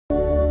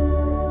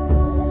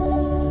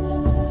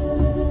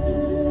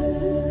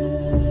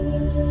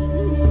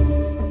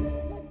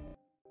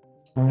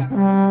I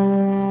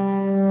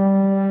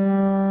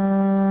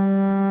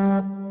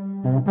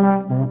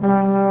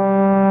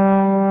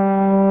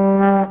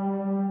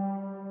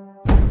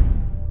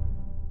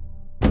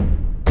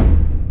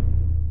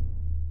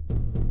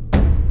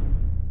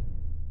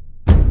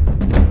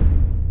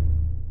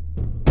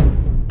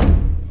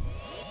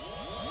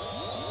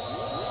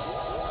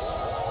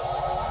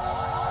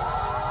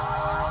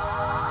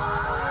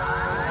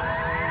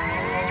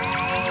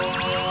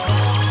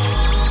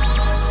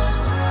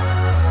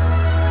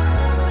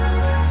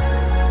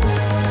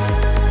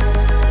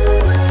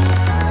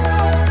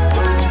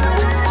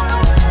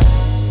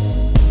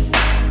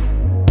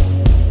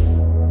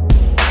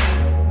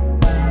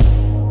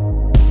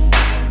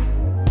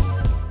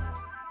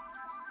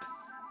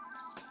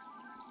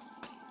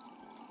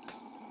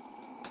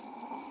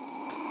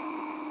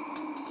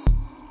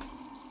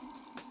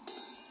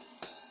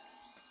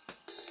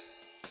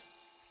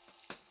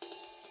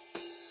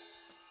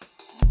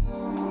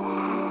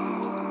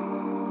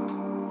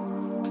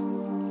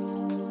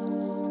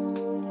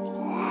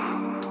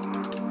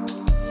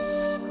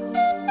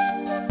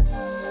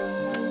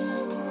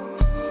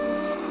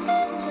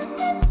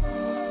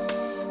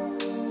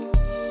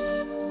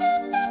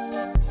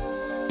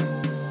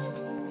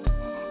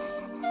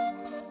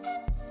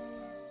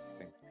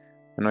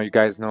know you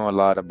guys know a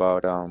lot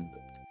about rap,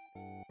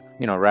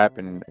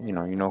 and you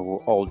know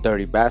who Old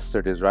Dirty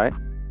Bastard is, right?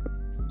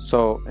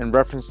 So in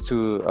reference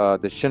to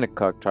the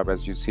Shinnecock tribe,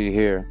 as you see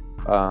here,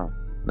 now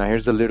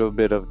here's a little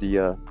bit of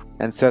the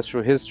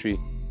ancestral history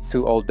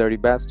to Old Dirty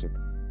Bastard.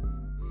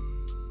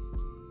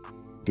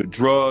 The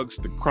drugs,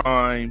 the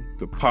crime,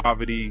 the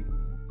poverty.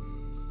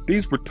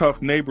 These were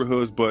tough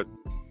neighborhoods, but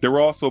there were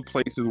also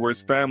places where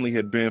his family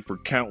had been for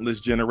countless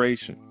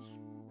generations.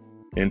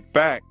 In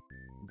fact,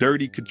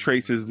 Dirty could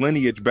trace his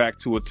lineage back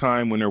to a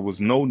time when there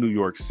was no New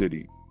York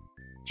City,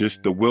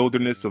 just the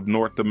wilderness of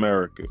North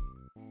America.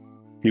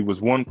 He was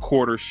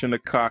 1/4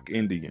 Shinnecock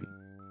Indian.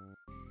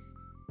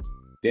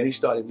 Then he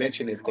started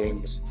mentioning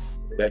things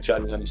that y'all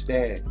didn't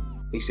understand.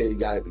 He said he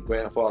got it the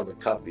grandfather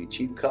Cuffy,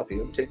 Chief Cuffy.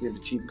 I'm taking him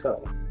to Chief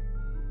Cuffy.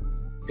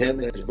 Him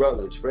and his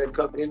brothers, Fred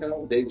Cuffy,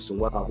 they were some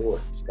wild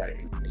boys.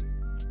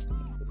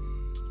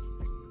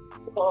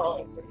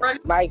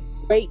 My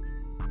great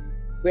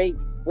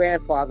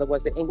grandfather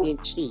was an Indian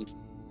chief,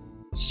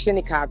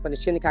 Shinnecock, from the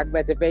Shinnecock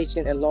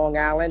Reservation in Long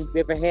Island,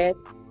 Riverhead.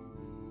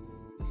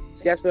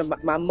 So that's where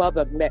my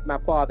mother met my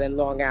father in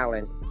Long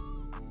Island.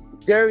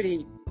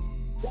 Dirty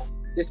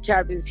just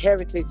carried his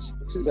heritage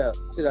to the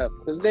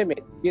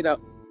limit. You know,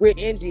 we're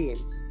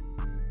Indians.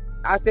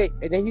 I say,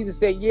 and then he used to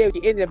say, yeah, we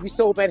Indians, we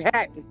sold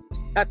Manhattan.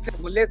 I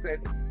said, well, listen,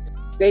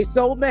 they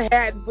sold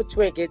Manhattan for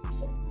trinkets.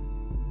 So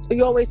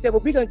he always said,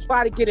 well, we're gonna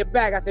try to get it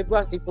back. I said,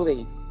 Rusty,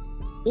 please.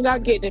 You're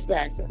not getting it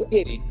back, so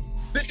forget it.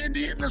 The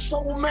Indian that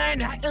sold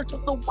Manhattan to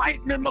the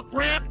white man, my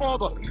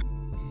grandfather.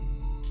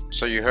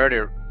 So you heard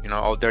it,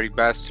 Old Dirty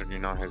Bastard,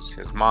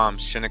 his mom,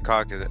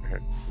 Shinnecock,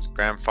 his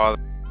grandfather.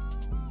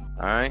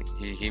 All right,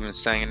 he even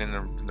sang it in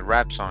the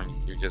rap song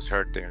you just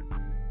heard there.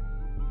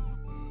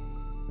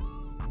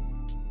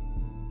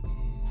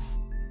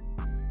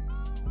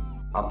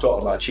 I'm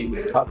talking about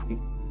Chief Cuffy.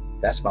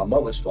 That's my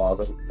mother's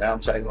father. Now I'm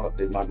talking about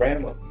my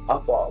grandmother, her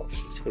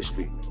father's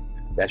history.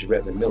 That's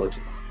Reverend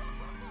Militant.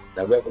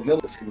 Now, Reverend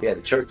Militant, he had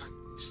a church,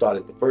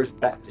 started the first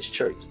Baptist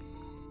church.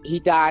 He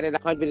died at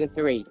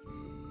 103.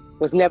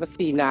 Was never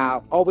seen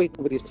now. Always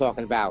knew what he's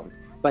talking about.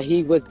 But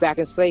he was back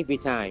in slavery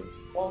time.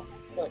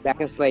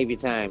 Back in slavery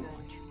time.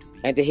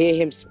 And to hear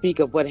him speak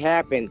of what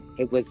happened,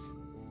 it was,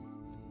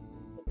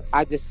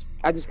 I just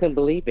couldn't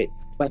believe it.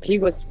 But he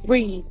was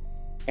free,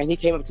 and he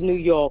came up to New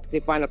York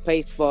to find a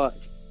place for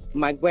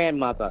my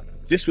grandmother.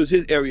 This was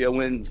his area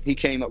when he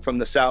came up from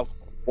the South,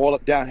 all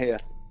up down here.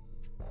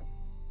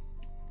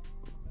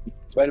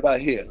 It's right about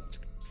here.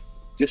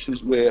 This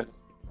is where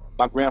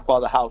my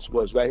grandfather's house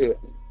was, right here.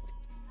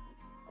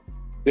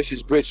 This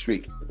is Bridge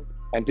Street.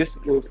 And this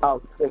is his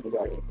house in the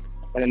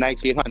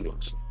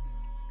 1900s.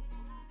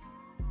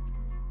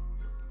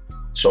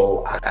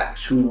 So I got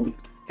two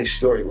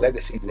historic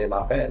legacies in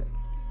my family,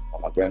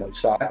 on my grandmother's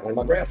side and on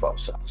my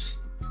grandfather's side.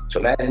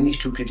 So now these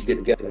two people get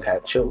together and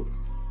have children.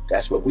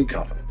 That's where we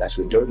come from. That's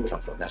where Dirty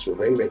come from. That's where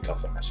Ray come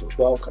from. That's where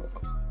 12 come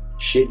from.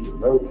 Shitty,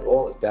 Murray,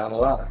 all down the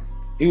line.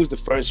 He was the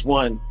first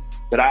one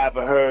that I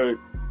ever heard,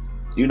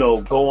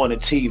 go on the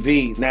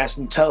TV,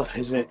 national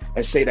television,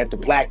 and say that the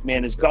black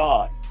man is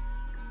God.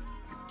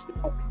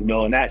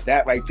 And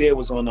that right there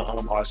was on the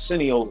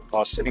Arsenio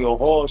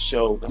Hall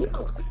show. The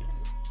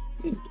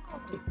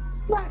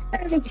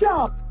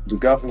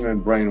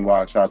government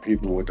brainwash our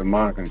people with the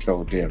mind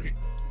control theory.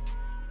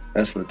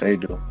 That's what they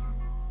do.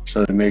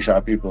 So to make sure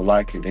our people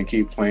like it, they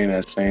keep playing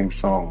that same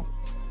song.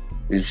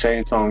 The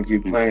same song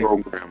keep playing,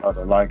 start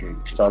to like it,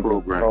 start to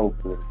grow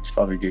with it,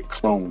 start to get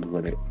cloned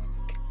with it.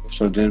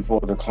 So then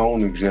for the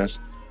clone exists,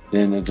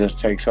 then it just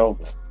takes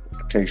over.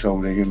 It takes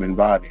over the human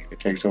body, it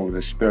takes over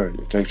the spirit,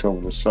 it takes over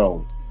the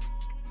soul.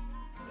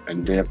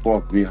 And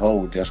therefore,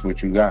 behold, that's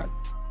what you got.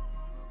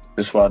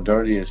 That's what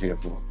Dirty is here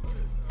for.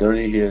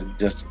 Dirty here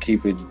just to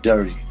keep it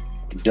dirty.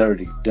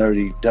 dirty,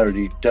 dirty,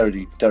 dirty,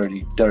 dirty,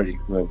 dirty, dirty,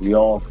 where we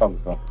all come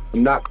from.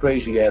 I'm not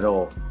crazy at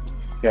all.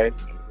 Okay?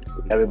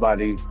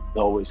 Everybody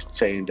always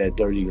saying that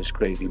dirty is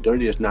crazy.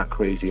 Dirty is not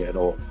crazy at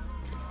all.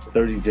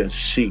 Dirty just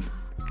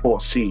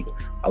foresee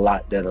a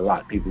lot that a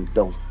lot of people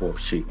don't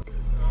foresee.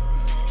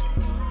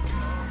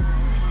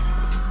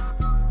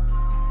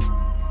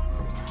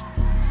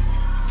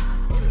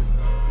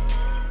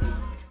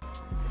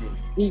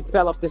 He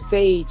fell off the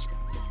stage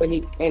when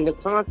he in the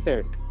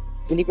concert.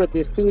 When he went to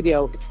the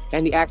studio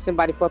and he asked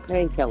somebody for a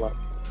painkiller.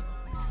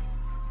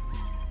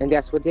 And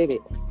that's what did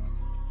it.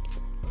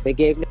 They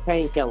gave him the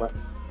painkiller.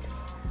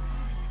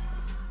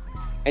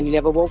 And he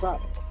never woke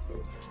up.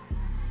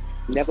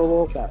 Never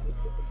woke up.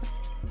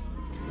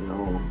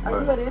 No.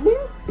 Are you an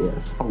Indian?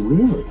 Yes. Oh,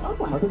 really? Oh,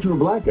 I thought you were a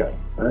black guy.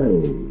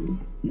 Hey,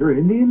 you're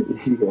Indian?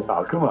 Yeah.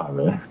 Oh, come on,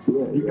 man.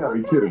 Yeah, you gotta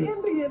be kidding me.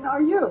 What Indian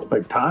are you?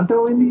 Like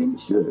Tonto Indian?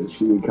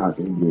 Shinnecock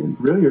Indian.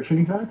 Really? You're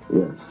Shinnecock?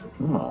 Yes.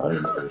 Oh, I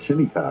didn't know you're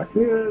Shinnecock.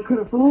 Yeah, could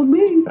have fooled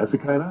me. That's the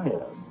kind I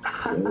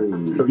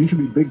am. Hey. So you should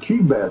be Big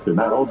Chief Bastard,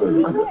 not Old Dirty.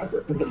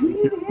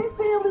 His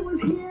family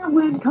was here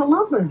when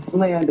Columbus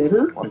landed,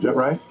 huh? Is that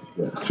right?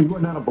 Yeah. So you're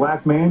not a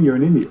black man, you're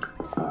an Indian.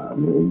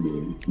 I'm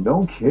Indian.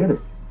 No kidding.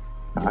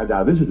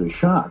 Now, this is a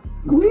shock.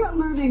 We are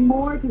learning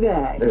more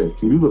today. Hey,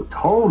 you look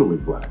totally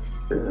black.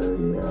 Yeah,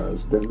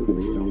 it's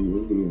definitely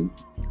Indian.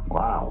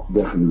 Wow.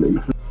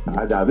 Definitely.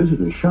 Now, this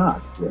is a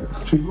shock. Yeah.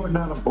 So you're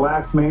not a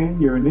black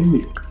man, you're an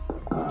Indian.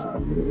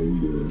 I'm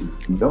Indian.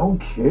 No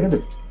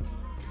kidding.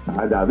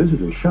 Now, this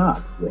is a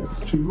shock. Yeah.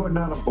 So you're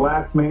not a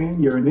black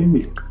man, you're an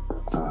Indian.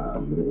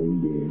 I'm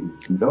Indian.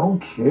 No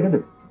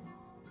kidding.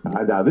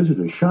 Now, this is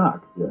a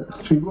shock. Yeah.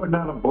 So you're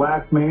not a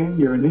black man,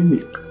 you're an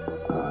Indian.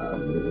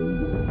 I'm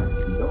Indian.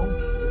 No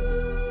kidding.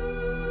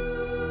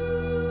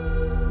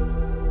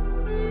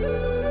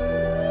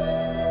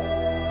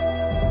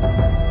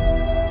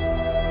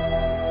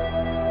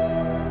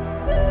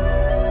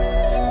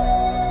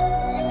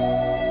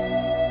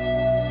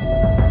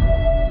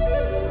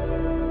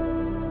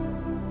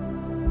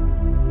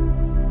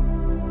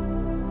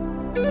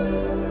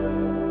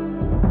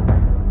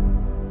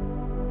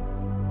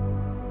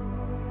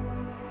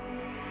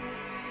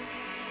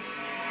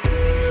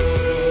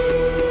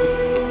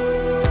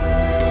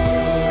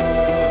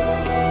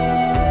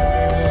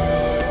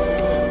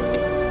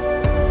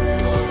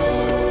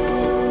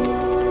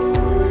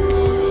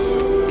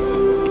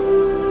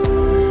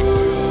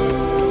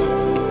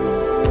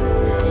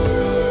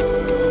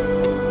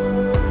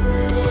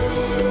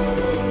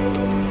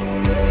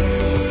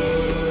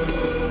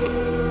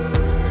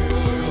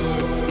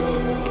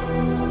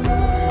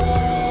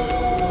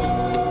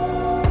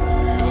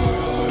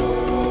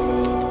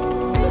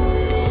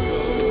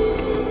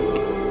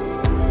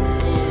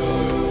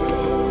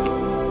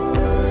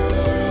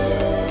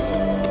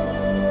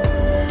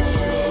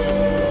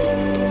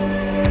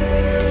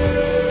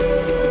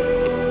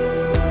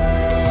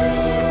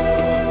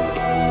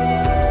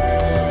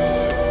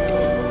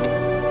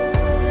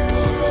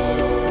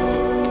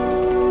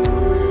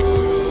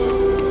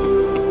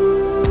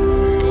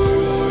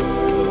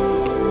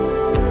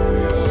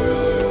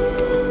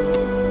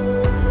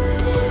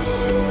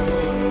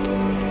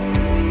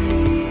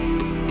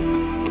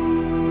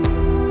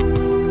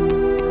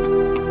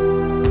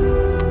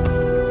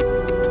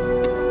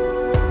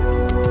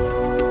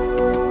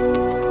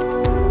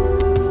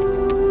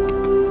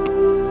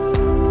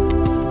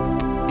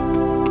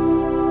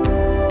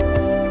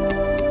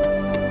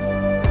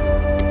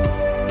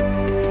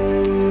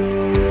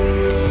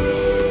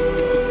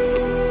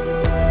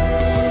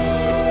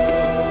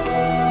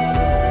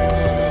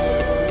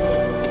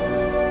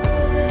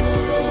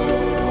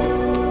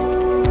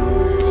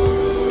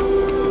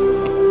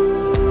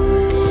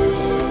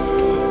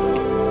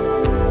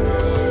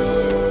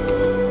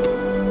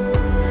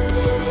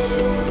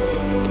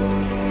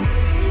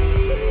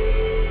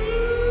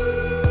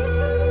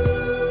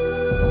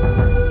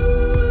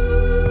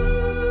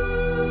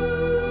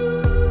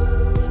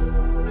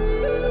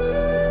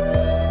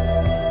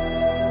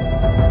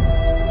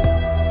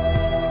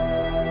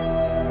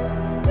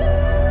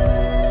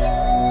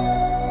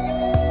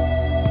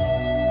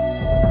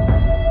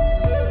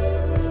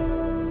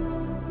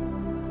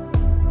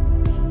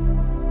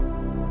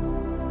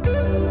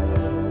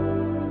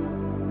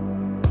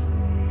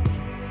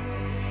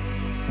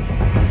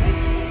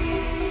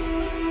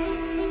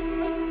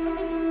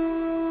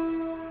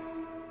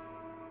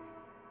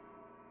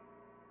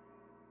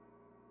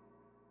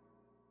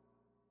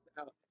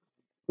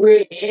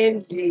 We're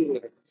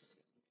Indians.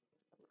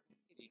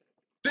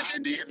 The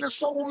Indian is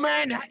so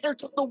Manhattan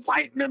to the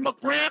white man, my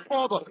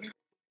grandfather.